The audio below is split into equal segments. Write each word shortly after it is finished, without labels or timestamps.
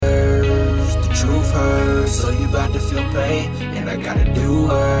so you about to feel pain. And I gotta do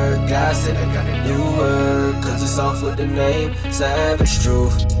work, God said I gotta do work, cause it's off with the name, Savage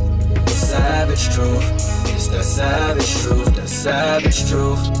Truth. Savage Truth, it's the savage truth, the savage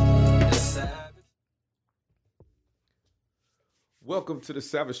truth. Welcome to the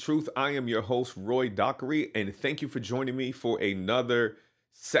Savage Truth. I am your host, Roy Dockery, and thank you for joining me for another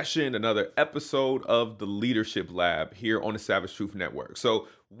session, another episode of the Leadership Lab here on the Savage Truth Network. So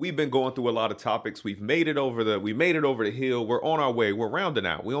we've been going through a lot of topics. We made it over the hill. We're on our way. We're rounding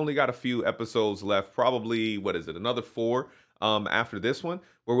out. We only got a few episodes left, probably, another 4 after this one,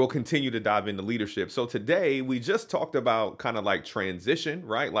 where we'll continue to dive into leadership. So today we just talked about kind of like transition,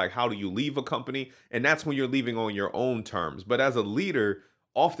 right? Like how do you leave a company? And that's when you're leaving on your own terms. But as a leader,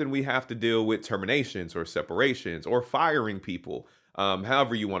 often we have to deal with terminations or separations or firing people,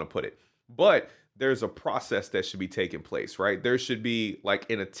 however you want to put it. But there's a process that should be taking place, right? There should be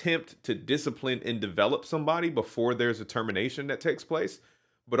like an attempt to discipline and develop somebody before there's a termination that takes place.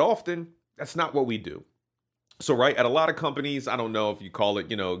 But often that's not what we do. So, right, at a lot of companies, I don't know if you call it,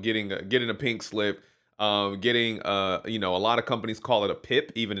 getting a pink slip, a lot of companies call it a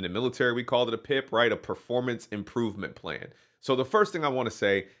PIP. Even in the military, we call it a PIP, right? A performance improvement plan. So the first thing I want to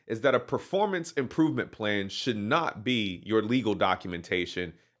say is that a performance improvement plan should not be your legal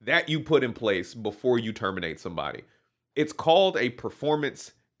documentation that you put in place before you terminate somebody. It's called a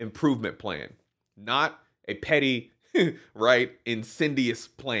performance improvement plan, not a petty right, insidious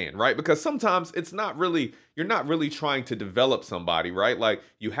plan, right? Because sometimes you're not really trying to develop somebody, right? Like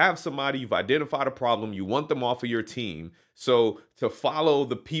you have somebody, you've identified a problem, you want them off of your team. So to follow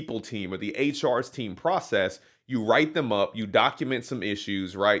the people team or the HR's team process, you write them up, you document some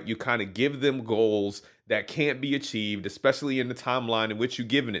issues, right? You kind of give them goals that can't be achieved, especially in the timeline in which you're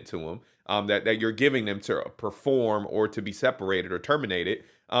giving it to them, that you're giving them to perform or to be separated or terminated.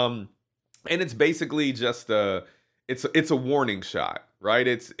 And it's basically just it's a warning shot, right?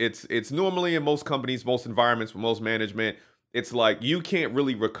 It's normally in most companies, most environments, with most management, it's like you can't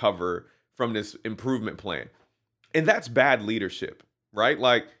really recover from this improvement plan. And that's bad leadership, right?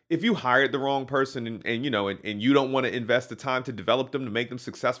 Like if you hired the wrong person and you don't want to invest the time to develop them, to make them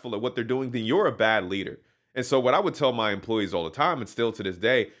successful at what they're doing, then you're a bad leader. And so what I would tell my employees all the time, and still to this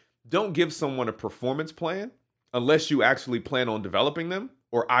day, don't give someone a performance plan unless you actually plan on developing them,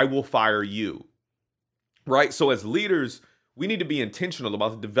 or I will fire you. Right? So as leaders, we need to be intentional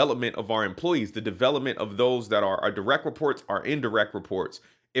about the development of our employees, the development of those that are our direct reports, our indirect reports.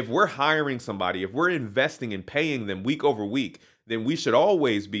 If we're hiring somebody, if we're investing in paying them week over week, then we should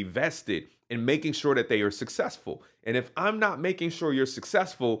always be vested in making sure that they are successful. And if I'm not making sure you're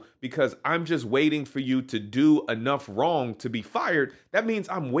successful because I'm just waiting for you to do enough wrong to be fired, that means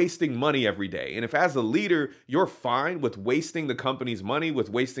I'm wasting money every day. And if as a leader, you're fine with wasting the company's money, with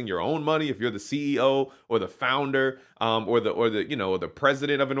wasting your own money, if you're the CEO or the founder, or the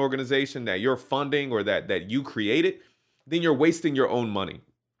president of an organization that you're funding or that you created, then you're wasting your own money,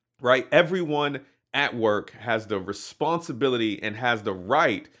 right? Everyone at work has the responsibility and has the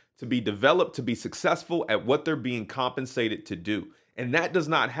right to be developed, to be successful at what they're being compensated to do. And that does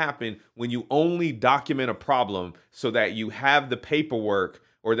not happen when you only document a problem so that you have the paperwork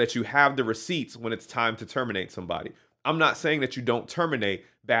or that you have the receipts when it's time to terminate somebody. I'm not saying that you don't terminate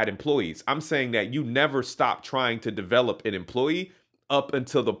bad employees. I'm saying that you never stop trying to develop an employee up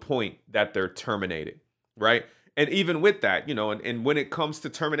until the point that they're terminated, right? And even with that, and when it comes to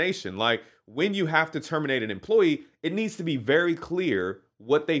termination, like when you have to terminate an employee, it needs to be very clear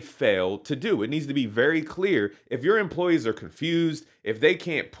what they failed to do. It needs to be very clear. If your employees are confused, if they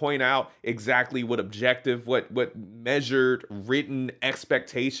can't point out exactly what objective, what measured, written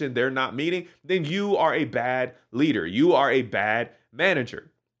expectation they're not meeting, then you are a bad leader. You are a bad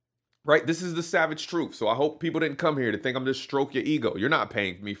manager, right? This is the savage truth. So I hope people didn't come here to think I'm just stroke your ego. You're not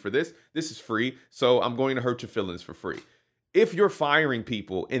paying me for this. This is free. So I'm going to hurt your feelings for free. If you're firing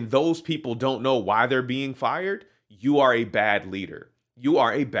people and those people don't know why they're being fired, you are a bad leader. You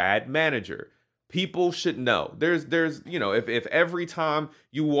are a bad manager. People should know. If every time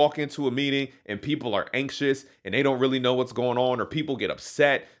you walk into a meeting and people are anxious and they don't really know what's going on, or people get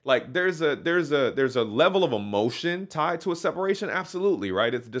upset, like there's a level of emotion tied to a separation. Absolutely,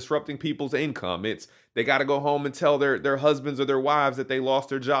 right? It's disrupting people's income. They got to go home and tell their husbands or their wives that they lost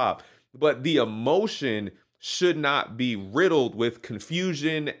their job. But the emotion should not be riddled with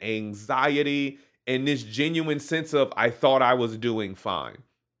confusion, anxiety, and this genuine sense of, I thought I was doing fine.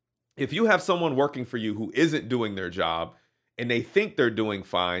 If you have someone working for you who isn't doing their job and they think they're doing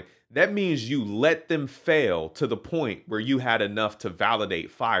fine, that means you let them fail to the point where you had enough to validate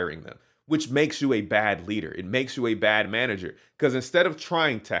firing them, which makes you a bad leader. It makes you a bad manager, because instead of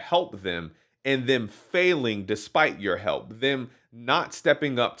trying to help them and them failing despite your help, them not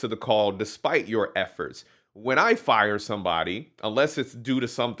stepping up to the call despite your efforts. When I fire somebody, unless it's due to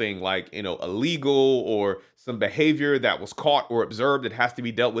something like, illegal or some behavior that was caught or observed that has to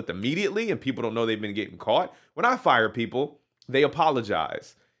be dealt with immediately and people don't know they've been getting caught, when I fire people, they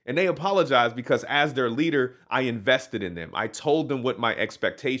apologize. And they apologize because as their leader, I invested in them. I told them what my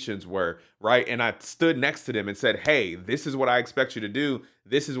expectations were, right? And I stood next to them and said, hey, this is what I expect you to do.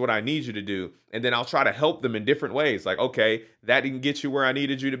 This is what I need you to do. And then I'll try to help them in different ways. Like, okay, that didn't get you where I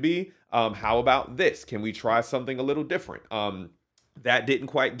needed you to be. How about this? Can we try something a little different? That didn't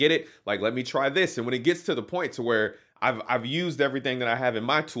quite get it. Like, let me try this. And when it gets to the point to where I've used everything that I have in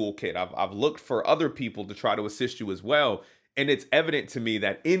my toolkit, I've looked for other people to try to assist you as well. And it's evident to me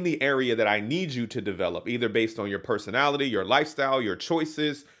that in the area that I need you to develop, either based on your personality, your lifestyle, your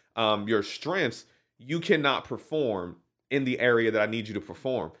choices, your strengths, you cannot perform in the area that I need you to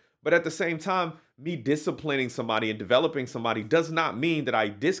perform. But at the same time, me disciplining somebody and developing somebody does not mean that I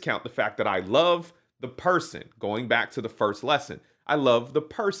discount the fact that I love the person. Going back to the first lesson, I love the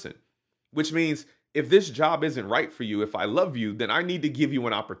person, which means if this job isn't right for you, if I love you, then I need to give you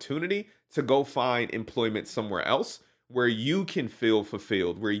an opportunity to go find employment somewhere else where you can feel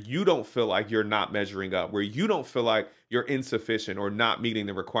fulfilled, where you don't feel like you're not measuring up, where you don't feel like you're insufficient or not meeting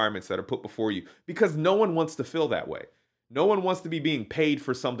the requirements that are put before you, because no one wants to feel that way. No one wants to be being paid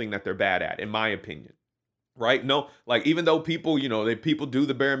for something that they're bad at, in my opinion. Right? No, like even though people, people do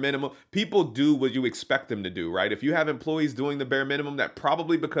the bare minimum, people do what you expect them to do, right? If you have employees doing the bare minimum, that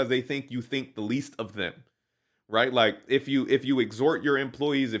probably because they think you think the least of them, right? Like if you exhort your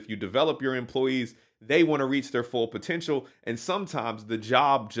employees, if you develop your employees, they want to reach their full potential. And sometimes the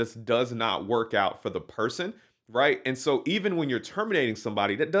job just does not work out for the person, right? And so even when you're terminating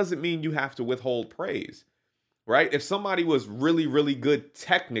somebody, that doesn't mean you have to withhold praise, right? If somebody was really, really good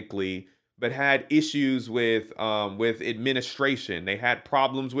technically, but had issues with administration, they had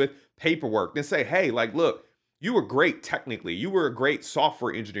problems with paperwork, then say, hey, like, look, you were great technically. You were a great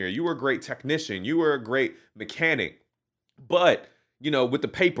software engineer. You were a great technician. You were a great mechanic. But with the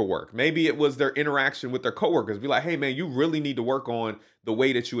paperwork, maybe it was their interaction with their coworkers. Be like, hey, man, you really need to work on the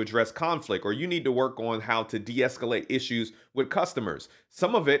way that you address conflict, or you need to work on how to de-escalate issues with customers.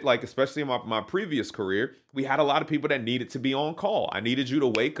 Some of it, like especially in my previous career, we had a lot of people that needed to be on call. I needed you to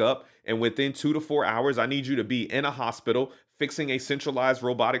wake up, and within 2 to 4 hours, I need you to be in a hospital fixing a centralized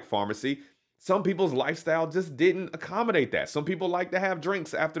robotic pharmacy. Some people's lifestyle just didn't accommodate that. Some people like to have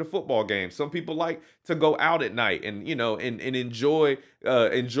drinks after the football game. Some people like to go out at night and enjoy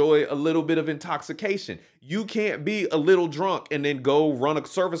a little bit of intoxication. You can't be a little drunk and then go run a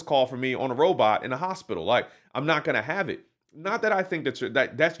service call for me on a robot in a hospital. Like, I'm not gonna have it. Not that I think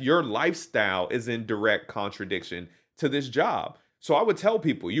that's your lifestyle is in direct contradiction to this job. So I would tell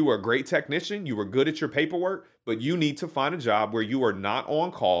people, you were a great technician, you were good at your paperwork, but you need to find a job where you are not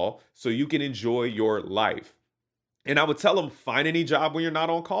on call so you can enjoy your life. And I would tell them, find any job when you're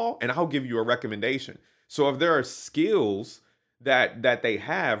not on call, and I'll give you a recommendation. So if there are skills that they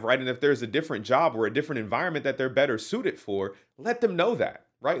have, right, and if there's a different job or a different environment that they're better suited for, let them know that,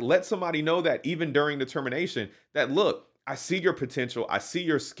 right? Let somebody know that even during the termination, that look, I see your potential, I see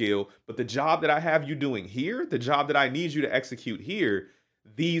your skill, but the job that I have you doing here, the job that I need you to execute here,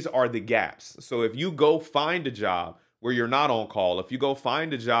 these are the gaps. So if you go find a job where you're not on call, if you go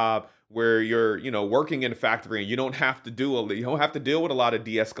find a job where you're, working in a factory and you don't have to deal with a lot of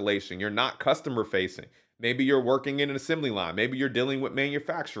de-escalation, you're not customer facing. Maybe you're working in an assembly line, maybe you're dealing with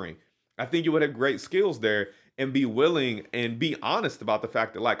manufacturing. I think you would have great skills there, and be willing and be honest about the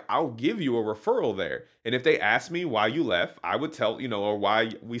fact that, like, I'll give you a referral there. And if they ask me why you left, I would tell, or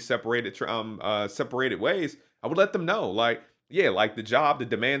why we separated ways, I would let them know, like, yeah, like the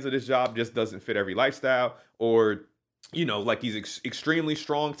demands of this job just doesn't fit every lifestyle, or, like he's extremely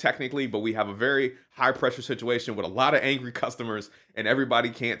strong technically, but we have a very high pressure situation with a lot of angry customers, and everybody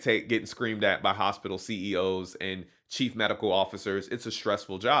can't take getting screamed at by hospital CEOs and chief medical officers. It's a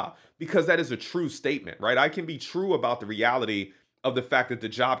stressful job, because that is a true statement, right? I can be true about the reality of the fact that the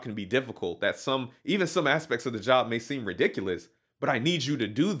job can be difficult, that even some aspects of the job may seem ridiculous, but I need you to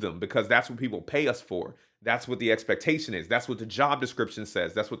do them because that's what people pay us for. That's what the expectation is. That's what the job description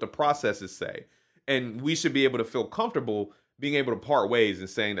says. That's what the processes say. And we should be able to feel comfortable being able to part ways and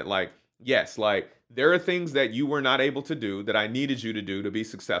saying that, like, yes, like there are things that you were not able to do that I needed you to do to be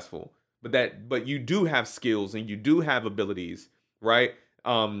successful, but you do have skills and you do have abilities, right?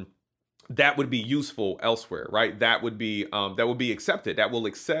 That would be useful elsewhere, right? That would be accepted. That will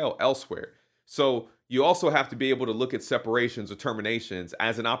excel elsewhere. So you also have to be able to look at separations or terminations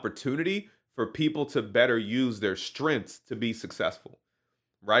as an opportunity for people to better use their strengths to be successful,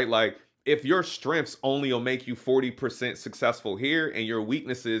 right? Like if your strengths only will make you 40% successful here and your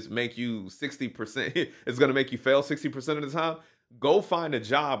weaknesses make you 60%, it's going to make you fail 60% of the time, go find a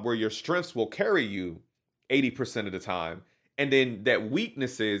job where your strengths will carry you 80% of the time. And then that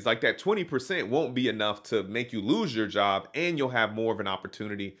weaknesses, like that 20%, won't be enough to make you lose your job, and you'll have more of an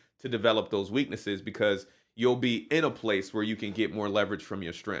opportunity to develop those weaknesses because you'll be in a place where you can get more leverage from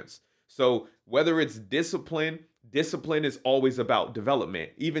your strengths. So whether it's discipline is always about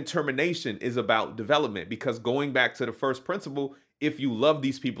development. Even termination is about development, because going back to the first principle, if you love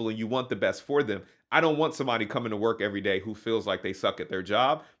these people and you want the best for them, I don't want somebody coming to work every day who feels like they suck at their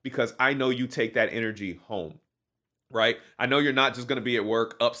job, because I know you take that energy home, right? I know you're not just going to be at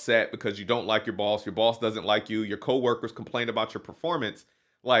work upset because you don't like your boss doesn't like you, your coworkers complain about your performance.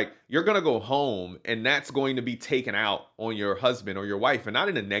 Like, you're going to go home and that's going to be taken out on your husband or your wife, and not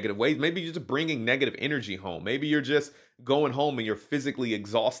in a negative way. Maybe you're just bringing negative energy home. Maybe you're just going home and you're physically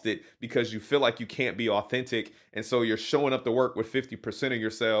exhausted because you feel like you can't be authentic. And so you're showing up to work with 50% of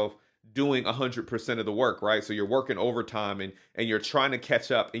yourself doing 100% of the work, right? So you're working overtime and you're trying to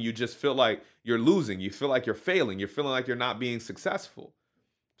catch up, and you just feel like you're losing. You feel like you're failing. You're feeling like you're not being successful.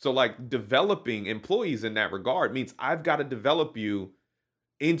 So like, developing employees in that regard means I've got to develop you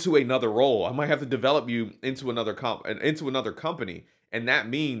into another role. I might have to develop you into another company. And that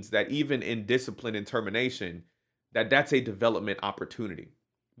means that even in discipline and termination, that's a development opportunity.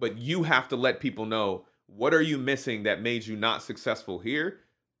 But you have to let people know, what are you missing that made you not successful here?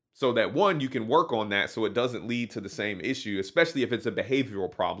 So that, one, you can work on that so it doesn't lead to the same issue, especially if it's a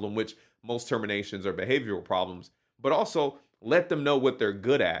behavioral problem, which most terminations are behavioral problems. But also let them know what they're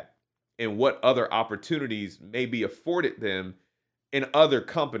good at and what other opportunities may be afforded them in other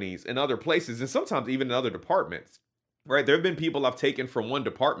companies, in other places, and sometimes even in other departments, right? There have been people I've taken from one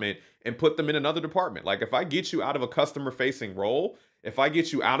department and put them in another department. Like, if I get you out of a customer-facing role, if I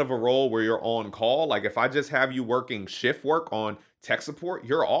get you out of a role where you're on call, like if I just have you working shift work on tech support,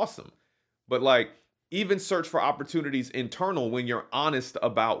 you're awesome. But like, even search for opportunities internal when you're honest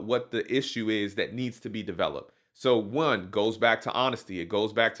about what the issue is that needs to be developed. So one goes back to honesty. It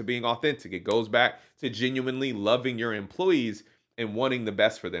goes back to being authentic. It goes back to genuinely loving your employees and wanting the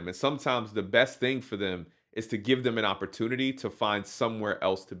best for them. And sometimes the best thing for them is to give them an opportunity to find somewhere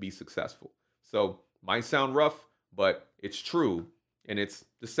else to be successful. So might sound rough, but it's true, and it's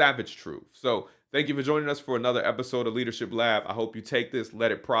the savage truth. So thank you for joining us for another episode of Leadership Lab. I hope you take this,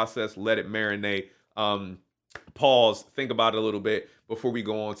 let it process, let it marinate, pause, think about it a little bit before we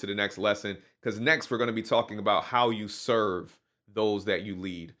go on to the next lesson, because next we're going to be talking about how you serve those that you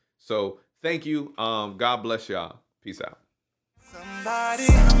lead. So thank you. God bless y'all. Peace out. Somebody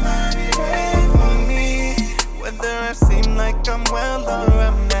pray for me, whether I seem like I'm well or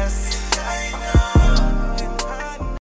I'm not.